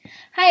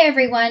Hi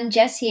everyone,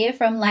 Jess here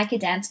from Like a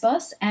Dance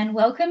Boss, and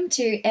welcome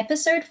to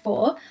episode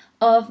 4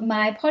 of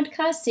my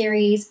podcast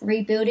series,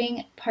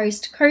 Rebuilding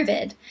Post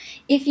COVID.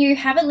 If you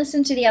haven't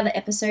listened to the other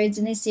episodes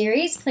in this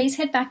series, please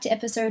head back to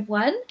episode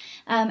 1,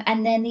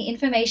 and then the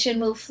information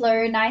will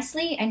flow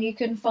nicely and you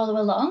can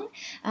follow along.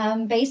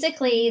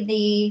 Basically,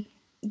 the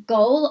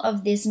goal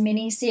of this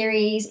mini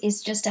series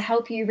is just to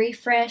help you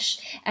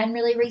refresh and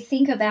really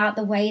rethink about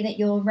the way that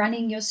you're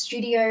running your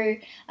studio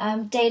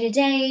day to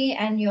day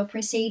and your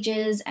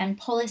procedures and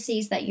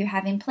policies that you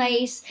have in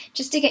place,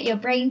 just to get your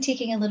brain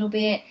ticking a little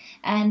bit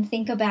and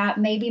think about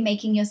maybe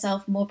making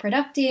yourself more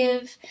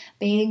productive,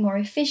 being more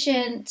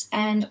efficient,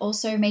 and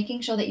also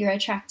making sure that you're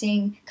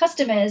attracting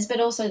customers,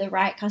 but also the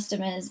right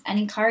customers, and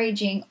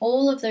encouraging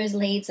all of those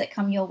leads that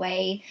come your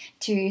way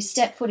to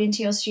step foot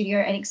into your studio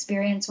and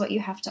experience what you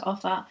have to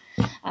offer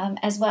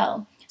as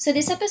well. So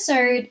this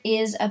episode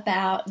is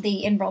about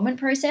the enrollment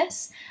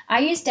process.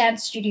 I use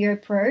Dance Studio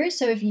Pro,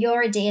 so if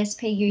you're a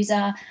DSP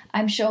user,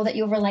 I'm sure that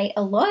you'll relate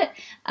a lot.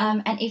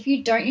 And if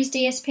you don't use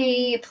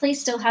DSP, please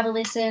still have a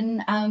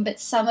listen. But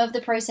some of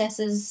the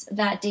processes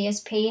that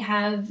DSP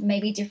have may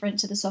be different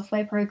to the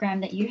software program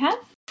that you have.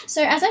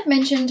 So as I've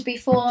mentioned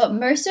before,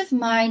 most of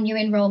my new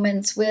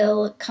enrollments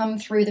will come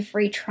through the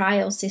free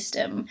trial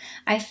system.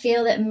 I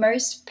feel that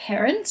most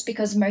parents,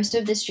 because most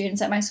of the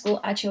students at my school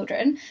are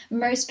children,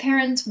 most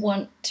parents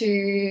want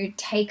to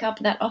take up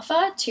that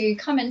offer to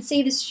come and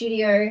see the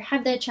studio,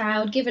 have their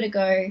child, give it a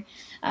go,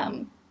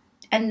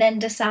 and then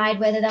decide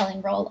whether they'll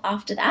enroll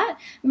after that.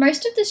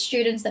 Most of the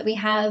students that we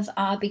have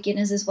are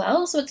beginners as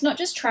well, so it's not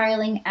just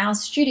trialing our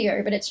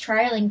studio, but it's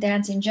trialing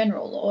dance in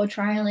general, or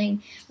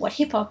trialing what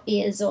hip hop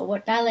is or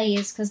what ballet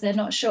is because they're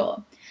not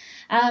sure.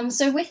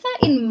 So with that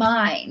in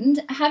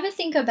mind, have a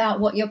think about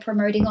what you're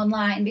promoting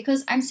online,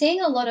 because I'm seeing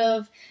a lot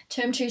of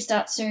term 2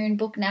 starts soon,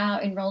 book now,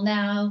 enroll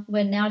now,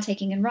 we're now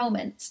taking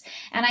enrollments.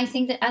 And I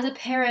think that as a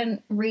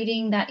parent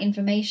reading that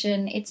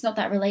information, it's not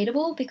that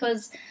relatable,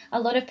 because a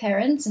lot of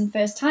parents and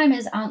first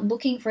timers aren't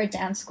looking for a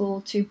dance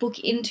school to book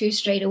into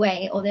straight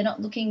away, or they're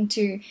not looking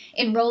to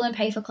enroll and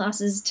pay for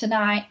classes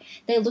tonight.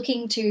 They're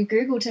looking to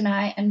Google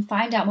tonight and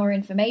find out more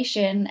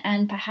information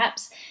and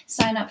perhaps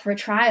sign up for a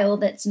trial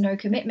that's no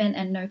commitment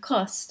and no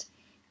cost.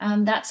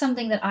 That's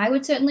something that I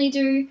would certainly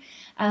do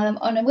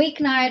on a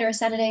weeknight or a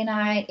Saturday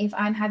night. If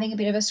I'm having a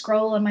bit of a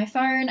scroll on my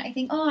phone, I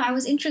think, oh, I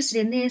was interested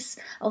in this,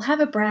 I'll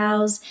have a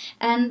browse.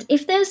 And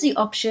if there's the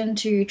option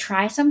to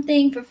try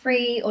something for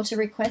free or to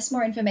request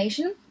more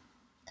information,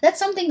 that's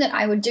something that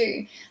I would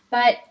do.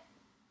 But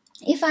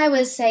if I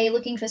was, say,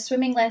 looking for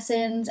swimming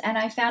lessons and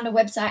I found a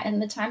website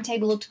and the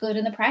timetable looked good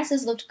and the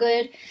prices looked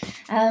good,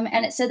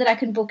 and it said that I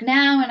can book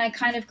now, and I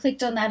kind of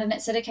clicked on that and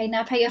it said, okay,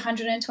 now pay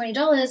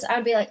 $120, I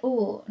would be like,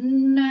 oh,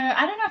 no,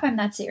 I don't know if I'm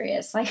that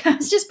serious. Like, I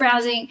was just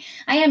browsing.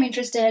 I am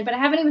interested, but I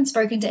haven't even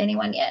spoken to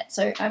anyone yet,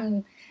 so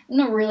I'm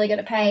not really going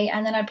to pay.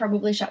 And then I'd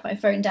probably shut my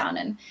phone down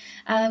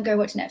and go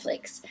watch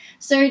Netflix.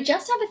 So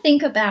just have a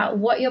think about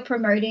what you're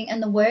promoting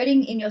and the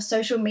wording in your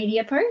social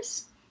media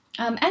posts.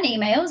 And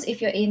emails, if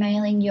you're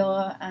emailing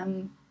your,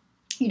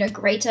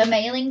 greater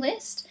mailing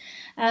list.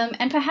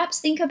 And perhaps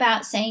think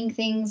about saying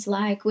things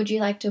like, would you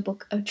like to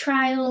book a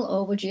trial,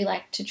 or would you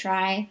like to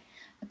try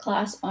a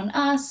class on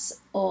us,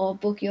 or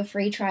book your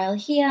free trial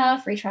here?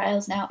 Free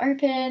trial's now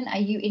open. Are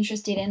you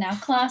interested in our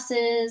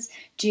classes?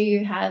 Do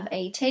you have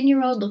a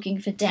 10-year-old looking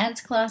for dance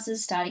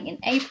classes starting in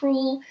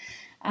April?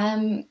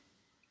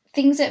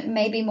 Things that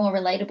may be more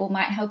relatable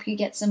might help you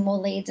get some more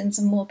leads and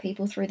some more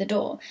people through the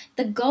door.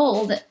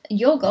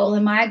 Your goal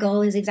and my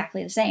goal is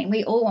exactly the same.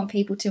 We all want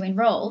people to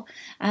enroll,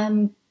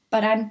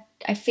 but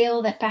I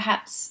feel that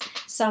perhaps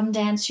some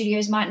dance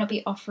studios might not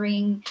be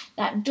offering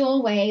that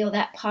doorway or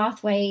that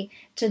pathway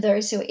to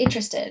those who are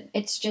interested.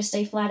 It's just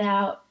a flat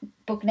out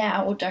book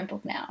now or don't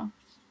book now.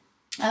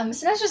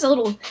 So that's just a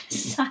little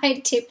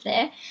side tip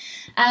there.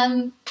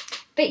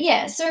 But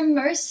yeah, so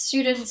most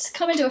students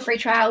come into a free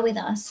trial with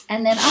us,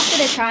 and then after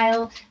their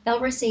trial, they'll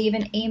receive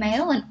an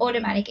email, an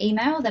automatic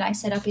email that I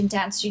set up in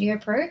Dance Studio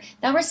Pro.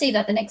 They'll receive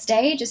that the next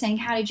day, just saying,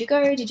 how did you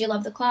go? Did you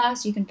love the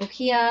class? You can book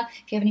here.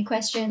 If you have any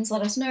questions,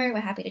 let us know. We're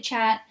happy to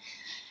chat.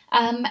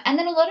 And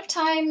then a lot of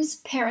times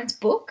parents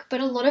book,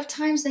 but a lot of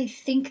times they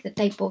think that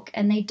they book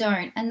and they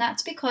don't. And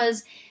that's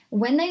because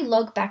when they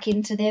log back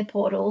into their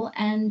portal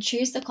and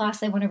choose the class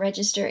they want to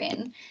register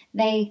in,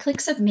 they click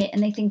submit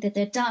and they think that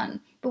they're done.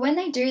 But when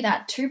they do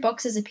that, 2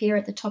 boxes appear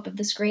at the top of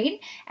the screen,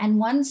 and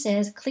one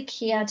says click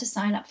here to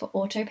sign up for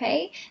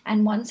autopay,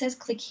 and one says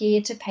click here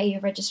to pay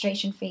your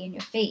registration fee and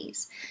your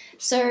fees.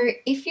 So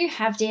if you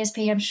have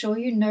DSP, I'm sure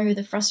you know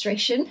the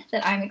frustration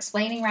that I'm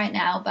explaining right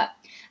now, but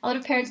a lot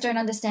of parents don't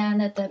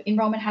understand that the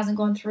enrollment hasn't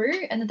gone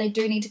through and that they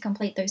do need to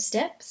complete those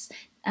steps.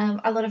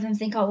 A lot of them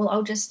think, oh, well,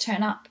 I'll just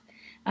turn up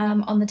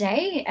on the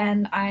day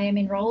and I am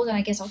enrolled and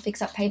I guess I'll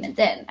fix up payment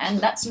then. And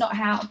that's not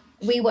how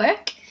we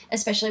work,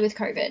 especially with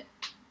COVID.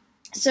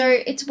 So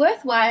it's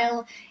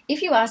worthwhile,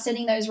 if you are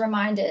sending those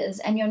reminders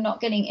and you're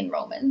not getting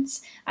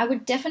enrollments, I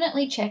would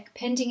definitely check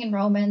pending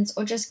enrollments,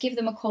 or just give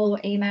them a call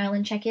or email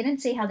and check in and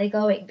see how they're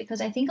going,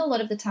 because I think a lot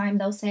of the time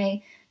they'll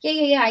say,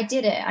 yeah, I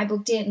did it. I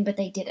booked in, but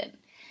they didn't.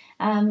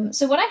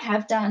 So what I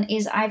have done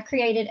is I've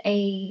created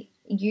a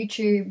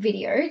YouTube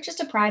video, just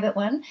a private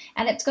one,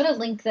 and it's got a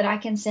link that I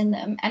can send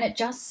them, and it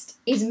just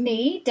is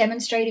me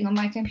demonstrating on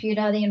my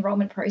computer the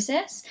enrollment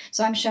process.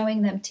 So I'm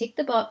showing them tick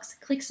the box,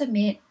 click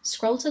submit,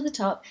 scroll to the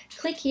top,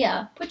 click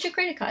here, put your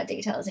credit card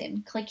details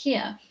in, click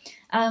here.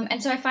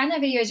 And so I find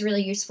that video is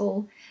really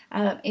useful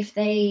if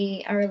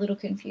they are a little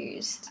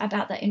confused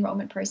about the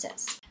enrollment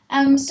process.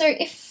 So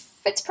if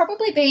it's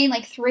probably been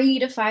like 3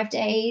 to 5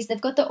 days, they've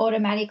got the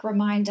automatic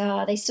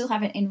reminder, they still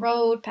haven't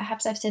enrolled,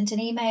 perhaps I've sent an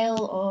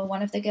email or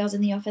one of the girls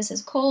in the office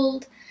has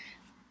called,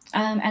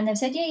 and they've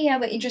said, yeah,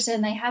 we're interested,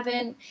 and they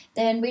haven't,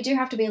 then we do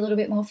have to be a little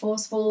bit more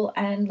forceful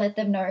and let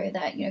them know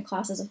that,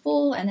 classes are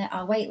full and there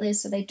are wait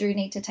lists, so they do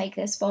need to take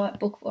their spot,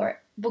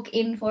 book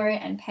in for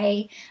it and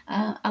pay.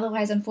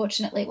 Otherwise,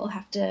 unfortunately, we'll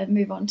have to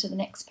move on to the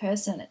next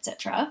person,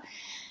 etc.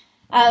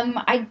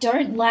 I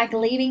don't like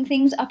leaving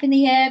things up in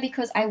the air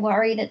because I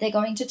worry that they're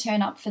going to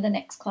turn up for the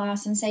next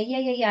class and say,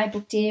 yeah, I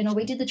booked in, or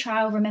we did the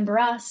trial, remember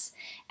us?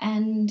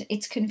 And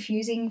it's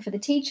confusing for the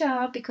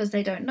teacher because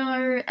they don't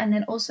know, and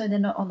then also they're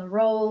not on the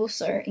roll.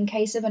 So in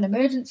case of an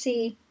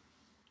emergency,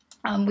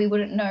 we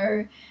wouldn't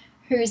know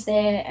who's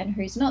there and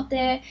who's not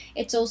there.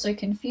 It's also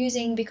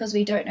confusing because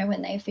we don't know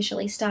when they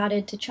officially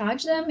started to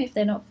charge them if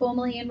they're not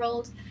formally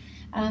enrolled.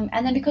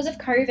 And then because of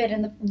COVID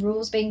and the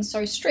rules being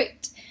so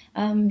strict,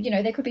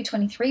 there could be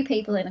 23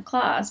 people in a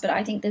class, but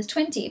I think there's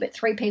 20, but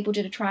 3 people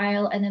did a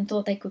trial and then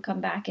thought they could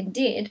come back and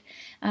did.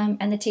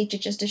 And the teacher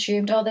just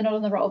assumed, they're not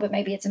on the roll, but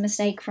maybe it's a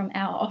mistake from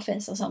our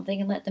office or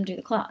something, and let them do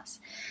the class.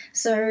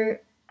 So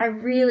I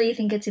really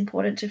think it's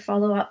important to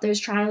follow up those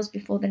trials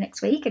before the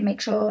next week and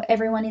make sure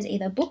everyone is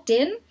either booked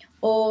in,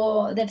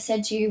 or they've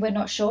said to you, we're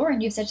not sure,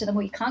 and you've said to them,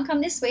 well, you can't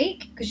come this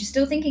week because you're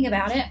still thinking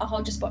about it, I'll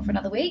hold your spot for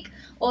another week.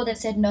 Or they've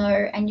said no,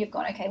 and you've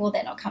gone, okay, well,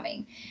 they're not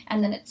coming.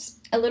 And then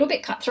it's a little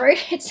bit cutthroat.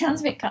 It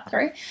sounds a bit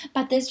cutthroat,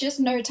 but there's just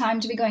no time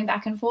to be going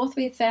back and forth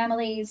with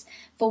families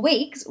for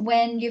weeks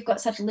when you've got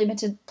such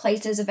limited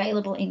places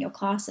available in your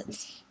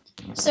classes.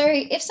 So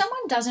if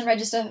someone doesn't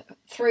register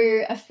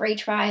through a free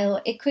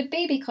trial, it could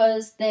be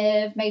because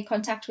they've made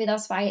contact with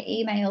us via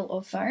email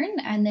or phone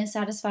and they're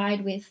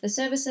satisfied with the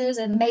services,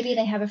 and maybe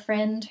they have a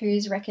friend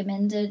who's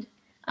recommended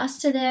us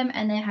to them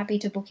and they're happy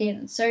to book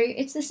in. So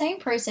it's the same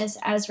process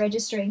as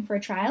registering for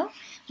a trial.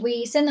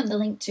 We send them the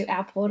link to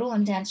our portal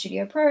on Dance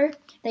Studio Pro,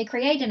 they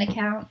create an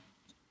account,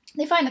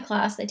 they find the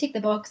class, they tick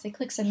the box, they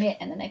click submit,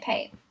 and then they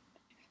pay.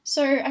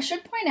 So I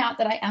should point out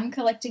that I am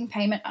collecting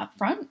payment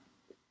upfront.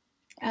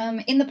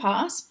 In the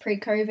past,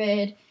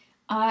 pre-COVID,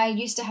 I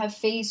used to have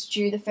fees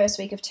due the first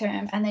week of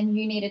term, and then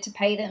you needed to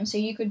pay them. So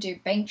you could do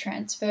bank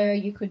transfer,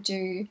 you could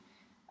do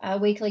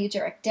weekly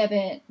direct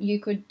debit, you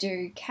could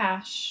do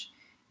cash,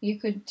 you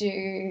could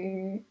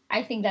do,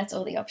 I think that's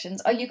all the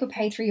options. Or you could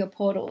pay through your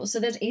portal. So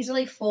there's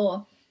easily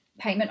 4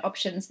 payment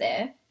options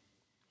there.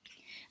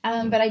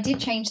 But I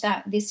did change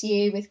that this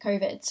year with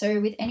COVID.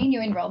 So with any new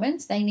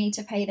enrollments, they need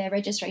to pay their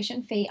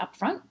registration fee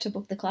upfront to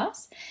book the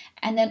class.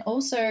 And then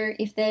also,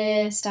 if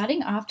they're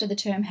starting after the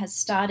term has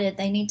started,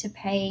 they need to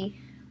pay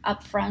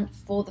upfront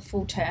for the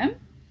full term.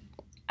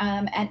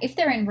 And if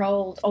they're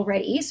enrolled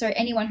already, so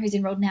anyone who's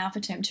enrolled now for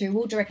term 2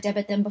 will direct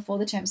debit them before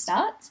the term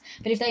starts.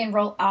 But if they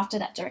enroll after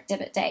that direct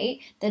debit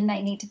date, then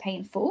they need to pay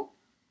in full.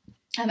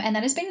 And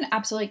that has been an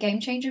absolute game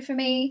changer for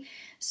me.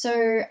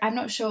 So I'm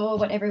not sure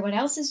what everyone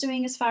else is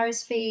doing as far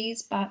as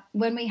fees, but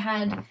when we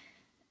had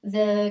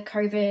the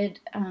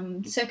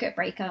COVID circuit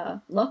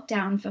breaker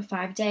lockdown for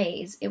 5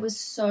 days, it was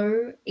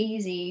so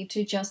easy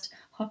to just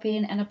hop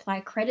in and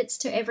apply credits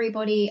to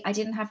everybody. I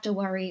didn't have to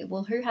worry,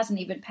 well, who hasn't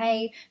even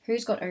paid,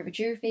 who's got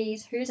overdue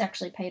fees, who's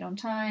actually paid on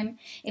time.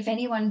 If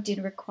anyone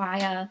did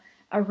require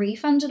a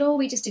refund at all,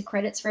 we just did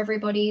credits for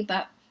everybody.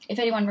 But if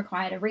anyone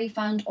required a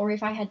refund, or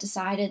if I had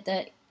decided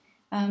that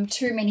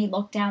too many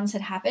lockdowns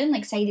had happened,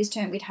 like say this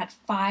term we'd had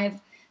 5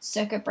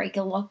 circuit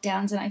breaker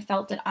lockdowns, and I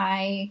felt that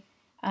I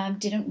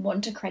didn't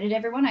want to credit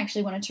everyone, I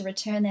actually wanted to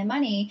return their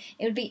money,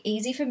 it would be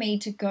easy for me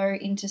to go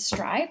into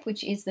Stripe,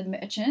 which is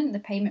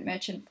the payment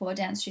merchant for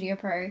Dance Studio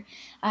Pro,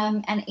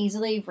 and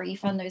easily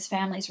refund those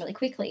families really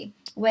quickly.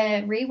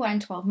 Where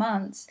Rewind 12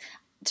 months,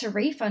 to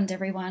refund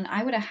everyone,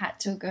 I would have had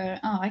to go,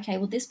 okay,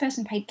 well, this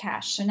person paid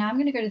cash, so now I'm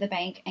going to go to the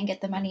bank and get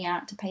the money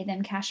out to pay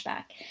them cash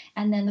back.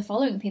 And then the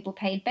following people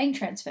paid bank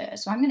transfer,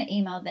 so I'm going to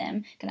email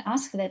them, going to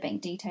ask for their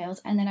bank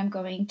details, and then I'm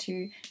going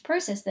to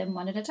process them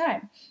one at a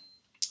time.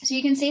 So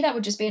you can see that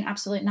would just be an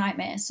absolute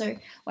nightmare. So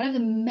one of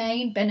the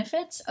main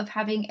benefits of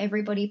having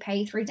everybody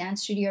pay through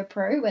Dance Studio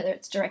Pro, whether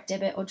it's direct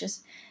debit or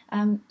just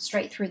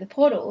straight through the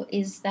portal,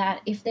 is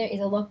that if there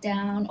is a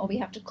lockdown or we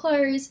have to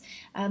close,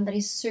 that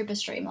is super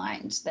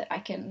streamlined, that I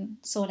can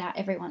sort out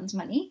everyone's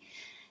money.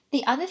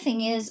 The other thing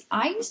is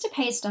I used to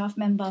pay a staff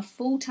member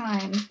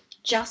full-time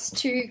just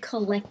to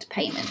collect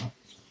payment.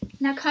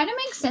 Now, kind of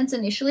makes sense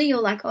initially.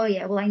 You're like, oh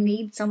yeah, well, I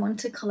need someone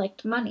to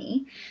collect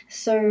money,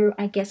 so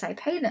I guess I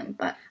pay them.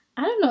 But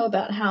I don't know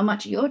about how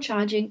much you're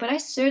charging, but I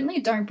certainly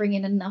don't bring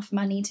in enough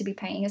money to be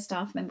paying a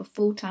staff member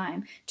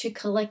full-time to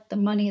collect the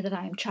money that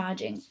I am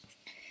charging.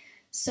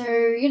 So,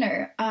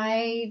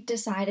 I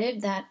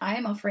decided that I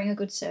am offering a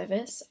good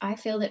service. I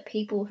feel that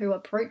people who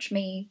approach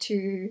me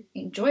to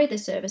enjoy the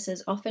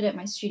services offered at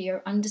my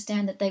studio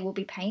understand that they will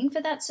be paying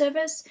for that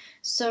service.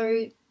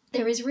 So,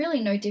 there is really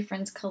no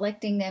difference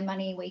collecting their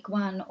money week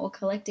one or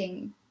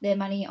collecting their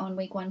money on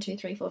week 1, 2,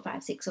 3, 4,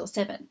 5, 6, or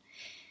 7.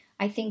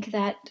 I think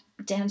that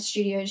dance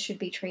studios should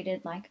be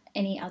treated like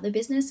any other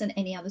business and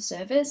any other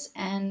service.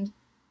 And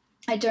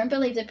I don't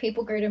believe that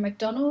people go to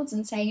McDonald's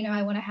and say,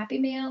 I want a Happy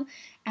Meal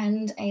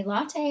and a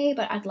latte,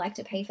 but I'd like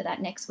to pay for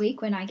that next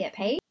week when I get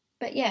paid.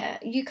 But yeah,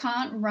 you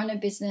can't run a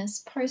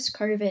business post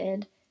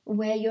COVID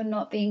where you're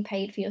not being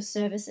paid for your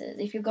services.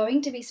 If you're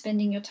going to be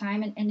spending your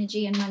time and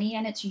energy and money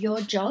and it's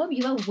your job,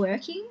 you are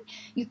working,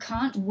 you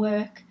can't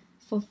work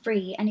for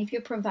free. And if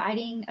you're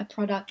providing a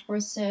product or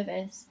a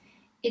service,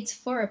 it's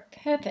for a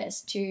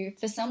purpose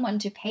for someone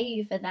to pay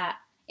you for that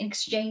in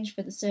exchange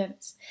for the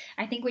service.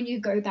 I think when you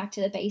go back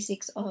to the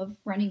basics of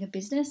running a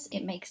business,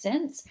 it makes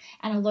sense.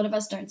 And a lot of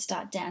us don't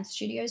start dance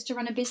studios to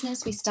run a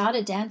business. We start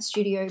a dance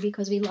studio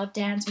because we love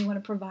dance. We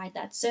want to provide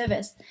that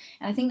service.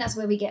 And I think that's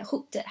where we get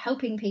hooked at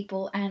helping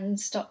people and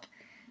stop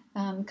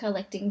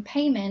collecting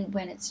payment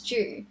when it's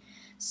due.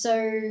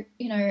 So,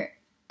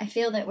 I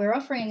feel that we're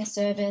offering a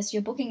service,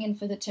 you're booking in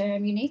for the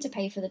term, you need to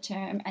pay for the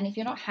term, and if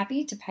you're not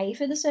happy to pay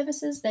for the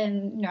services,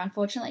 then,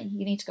 unfortunately,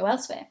 you need to go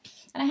elsewhere.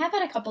 And I have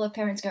had a couple of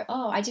parents go,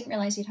 oh, I didn't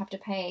realize you'd have to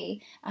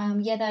pay.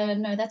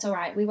 No, that's all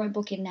right, we won't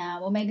book in now,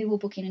 or maybe we'll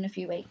book in a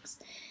few weeks.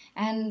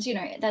 And,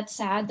 that's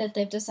sad that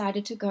they've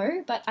decided to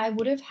go, but I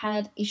would have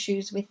had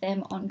issues with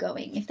them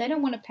ongoing. If they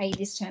don't want to pay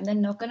this term, they're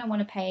not going to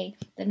want to pay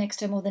the next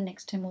term or the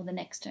next term or the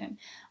next term.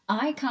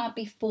 I can't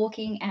be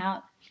forking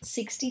out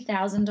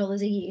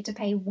 $60,000 a year to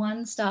pay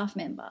one staff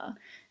member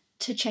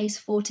to chase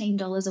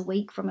 $14 a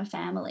week from a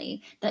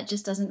family. That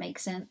just doesn't make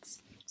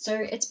sense. So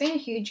it's been a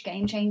huge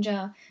game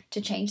changer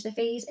to change the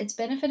fees. It's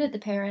benefited the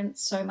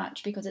parents so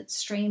much because it's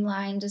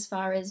streamlined as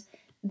far as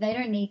they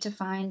don't need to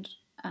find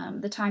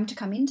the time to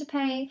come in to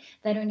pay.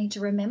 They don't need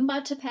to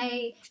remember to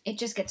pay. It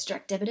just gets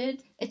direct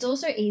debited. It's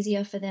also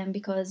easier for them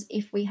because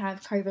if we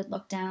have COVID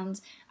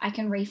lockdowns, I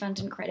can refund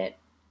and credit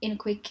in a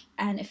quick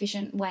and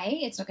efficient way.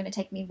 It's not going to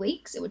take me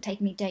weeks. It would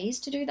take me days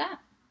to do that.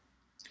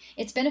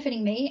 It's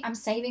benefiting me. I'm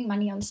saving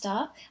money on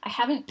staff. I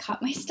haven't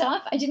cut my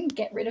staff. I didn't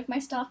get rid of my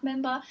staff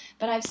member,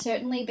 but I've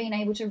certainly been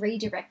able to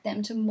redirect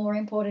them to more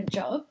important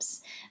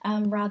jobs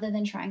rather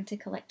than trying to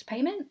collect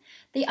payment.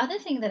 The other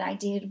thing that I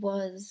did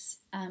was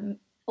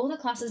all the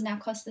classes now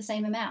cost the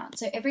same amount.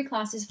 So every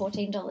class is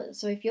 $14.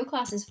 So if your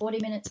class is 40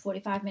 minutes,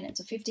 45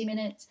 minutes, or 50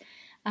 minutes,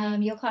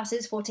 your class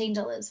is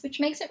 $14, which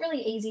makes it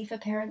really easy for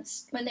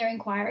parents when they're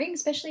inquiring,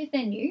 especially if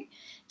they're new,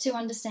 to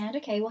understand,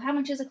 okay, well, how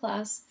much is a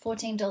class?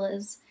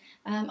 $14.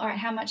 All right,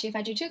 how much if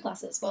I do 2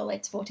 classes? Well,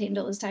 it's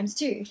 $14 times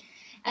 2.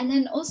 And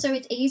then also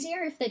it's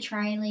easier if they're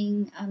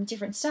trialing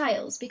different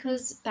styles,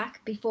 because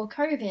back before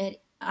COVID,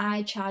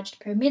 I charged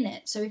per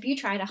minute. So if you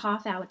tried a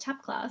half-hour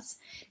tap class,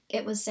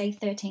 it was, say,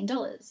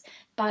 $13.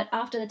 But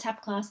after the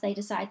tap class, they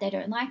decide they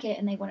don't like it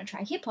and they want to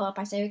try hip-hop.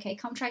 I say, okay,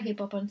 come try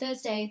hip-hop on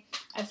Thursday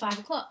at 5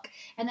 o'clock.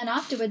 And then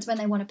afterwards, when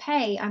they want to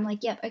pay, I'm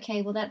like, yep,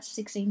 okay, well, that's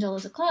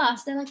 $16 a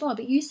class. They're like, oh,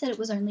 but you said it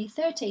was only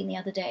 $13 the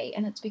other day.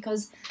 And it's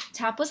because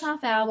tap was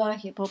half hour,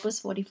 hip-hop was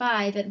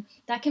 45. And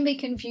that can be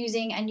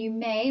confusing, and you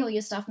may, or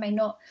your staff may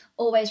not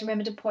always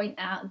remember to point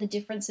out the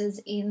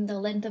differences in the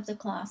length of the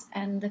class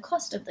and the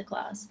cost of the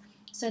class.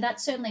 So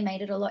that certainly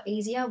made it a lot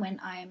easier when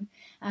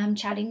I'm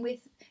chatting with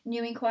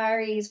new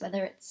inquiries,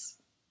 whether it's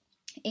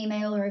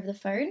email or over the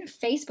phone.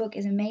 Facebook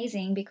is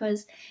amazing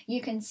because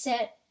you can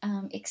set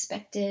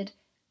expected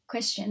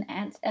question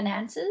and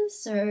answers.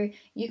 So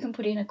you can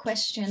put in a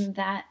question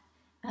that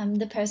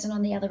the person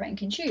on the other end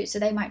can choose. So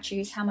they might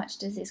choose, how much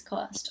does this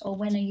cost? Or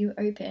when are you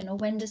open? Or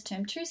when does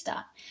term 2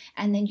 start?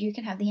 And then you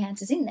can have the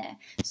answers in there.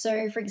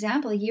 So for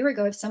example, a year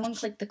ago, if someone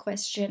clicked the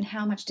question,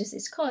 how much does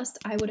this cost?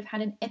 I would have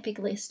had an epic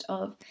list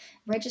of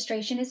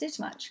registration is this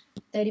much,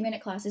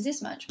 30-minute class is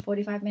this much,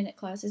 45-minute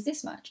class is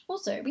this much.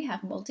 Also, we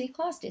have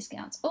multi-class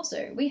discounts.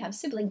 Also, we have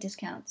sibling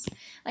discounts.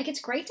 Like,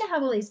 it's great to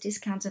have all these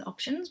discounts and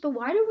options, but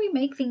why do we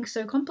make things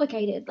so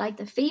complicated? Like,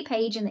 the fee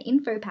page and the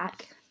info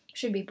pack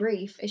should be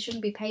brief. It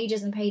shouldn't be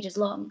pages and pages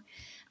long.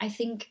 I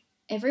think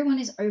everyone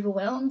is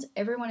overwhelmed,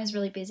 everyone is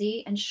really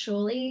busy, and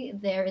surely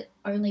there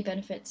are only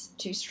benefits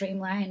to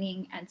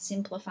streamlining and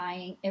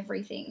simplifying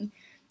everything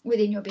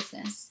within your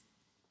business.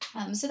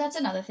 So that's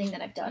another thing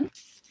that I've done.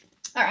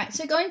 All right,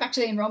 so going back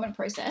to the enrollment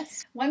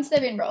process, once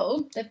they've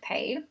enrolled, they've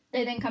paid,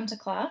 they then come to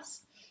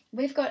class.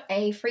 We've got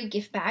a free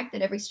gift bag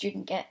that every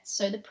student gets.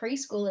 So the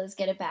preschoolers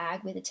get a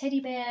bag with a teddy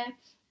bear.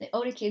 The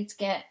older kids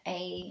get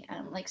a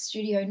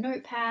studio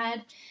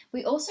notepad.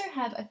 We also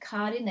have a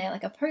card in there,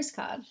 like a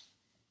postcard.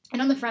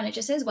 And on the front, it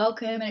just says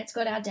welcome, and it's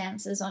got our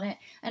dancers on it.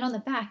 And on the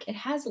back, it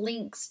has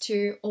links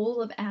to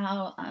all of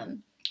our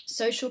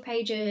social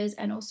pages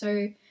and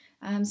also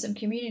some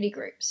community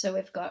groups. So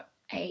we've got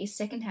a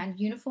secondhand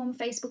uniform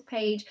Facebook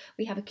page.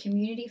 We have a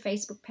community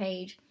Facebook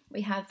page.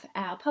 We have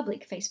our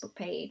public Facebook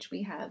page.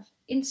 We have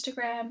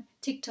Instagram,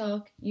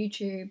 TikTok,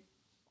 YouTube,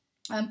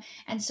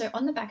 And so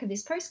on the back of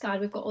this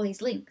postcard, we've got all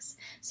these links.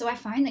 So I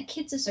find that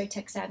kids are so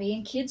tech savvy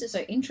and kids are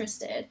so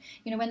interested.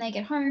 When they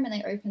get home and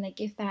they open their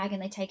gift bag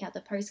and they take out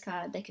the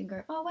postcard, they can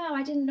go, oh, wow,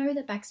 I didn't know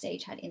that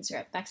Backstage had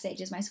Instagram.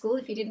 Backstage is my school,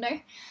 if you didn't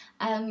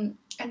know.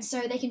 And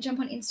so they can jump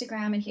on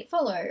Instagram and hit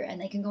follow,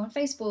 and they can go on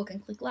Facebook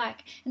and click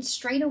like, and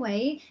straight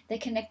away they're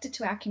connected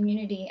to our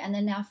community and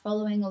they're now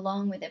following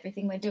along with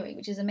everything we're doing,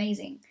 which is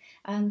amazing.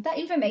 That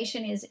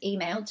information is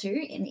emailed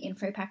too in the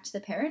info pack to the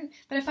parent,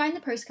 but I find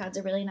the postcards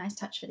a really nice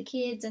touch for the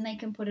kids, and they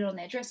can put it on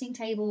their dressing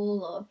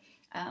table or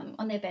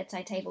on their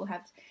bedside table,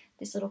 have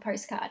this little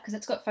postcard because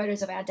it's got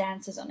photos of our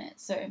dancers on it.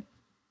 So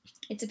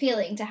it's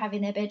appealing to have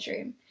in their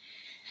bedroom.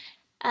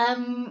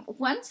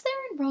 Once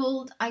they're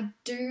enrolled, I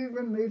do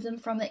remove them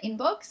from the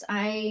inbox.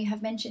 I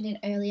have mentioned in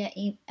earlier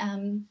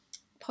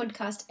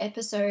podcast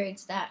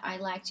episodes that I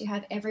like to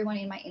have everyone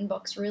in my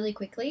inbox really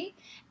quickly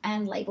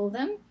and label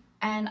them.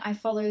 And I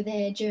follow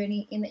their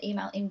journey in the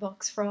email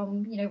inbox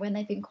from, when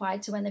they've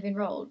inquired to when they've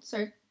enrolled.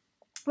 So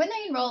when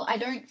they enroll, I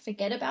don't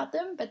forget about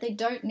them, but they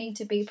don't need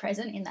to be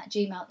present in that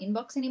Gmail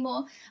inbox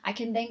anymore. I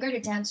can then go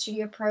to Dance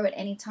Studio Pro at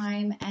any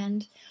time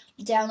and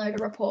download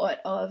a report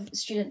of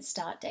student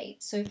start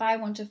dates. So if I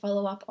want to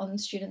follow up on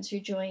students who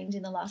joined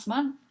in the last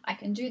month, I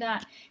can do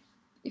that.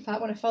 If I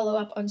want to follow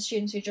up on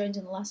students who joined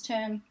in the last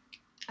term,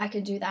 I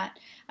can do that.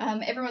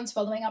 Everyone's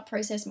following up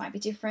process might be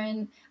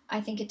different.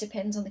 I think it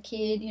depends on the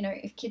kid.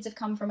 If kids have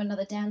come from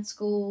another dance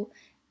school,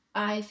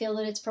 I feel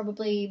that it's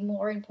probably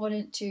more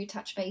important to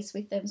touch base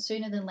with them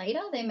sooner than later.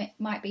 They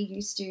might be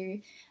used to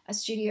a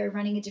studio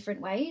running a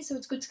different way, so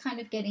it's good to kind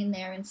of get in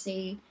there and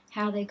see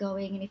how they're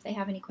going and if they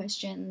have any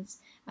questions,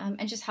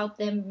 and just help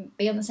them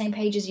be on the same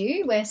page as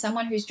you, where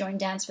someone who's joined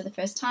dance for the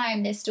first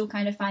time, they're still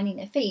kind of finding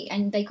their feet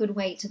and they could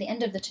wait to the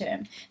end of the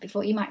term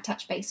before you might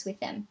touch base with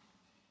them.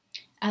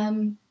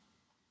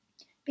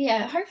 But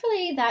yeah,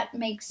 hopefully that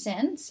makes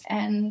sense.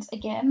 And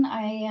again,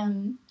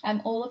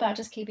 I'm all about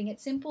just keeping it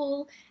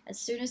simple. As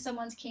soon as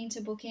someone's keen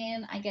to book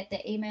in, I get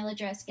their email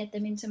address, get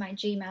them into my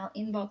Gmail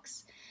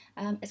inbox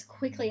as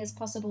quickly as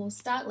possible,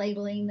 start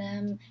labeling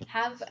them,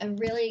 have a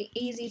really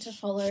easy to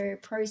follow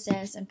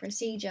process and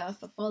procedure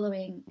for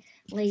following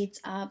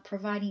leads up,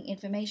 providing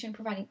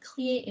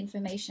clear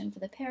information for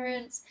the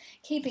parents,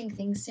 keeping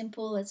things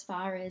simple as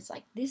far as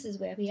like, this is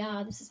where we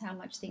are, this is how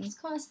much things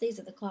cost, these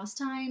are the class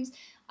times.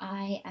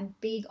 I am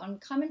big on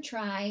come and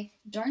try,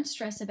 don't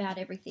stress about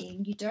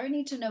everything. You don't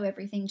need to know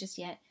everything just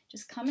yet.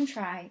 Just come and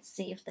try,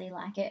 see if they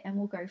like it, and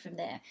we'll go from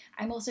there.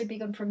 I'm also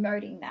big on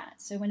promoting that.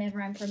 So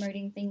whenever I'm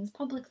promoting things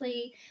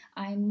publicly,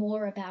 I'm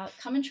more about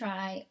come and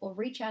try or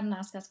reach out and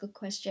ask us a good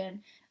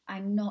question.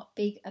 I'm not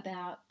big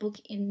about book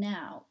in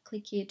now,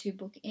 click here to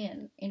book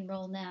in,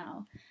 enroll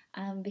now,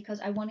 because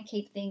I want to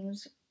keep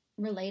things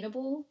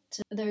relatable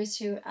to those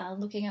who are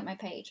looking at my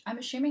page. I'm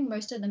assuming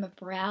most of them are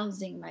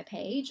browsing my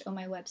page or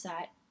my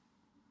website.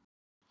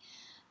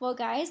 Well,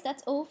 guys,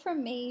 that's all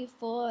from me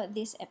for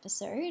this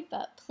episode,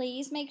 but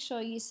please make sure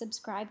you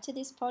subscribe to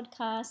this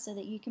podcast so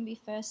that you can be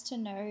first to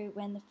know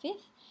when the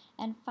fifth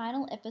and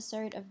final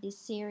episode of this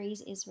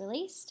series is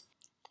released.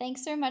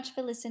 Thanks so much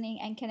for listening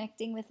and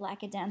connecting with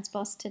Like a Dance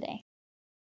Boss today.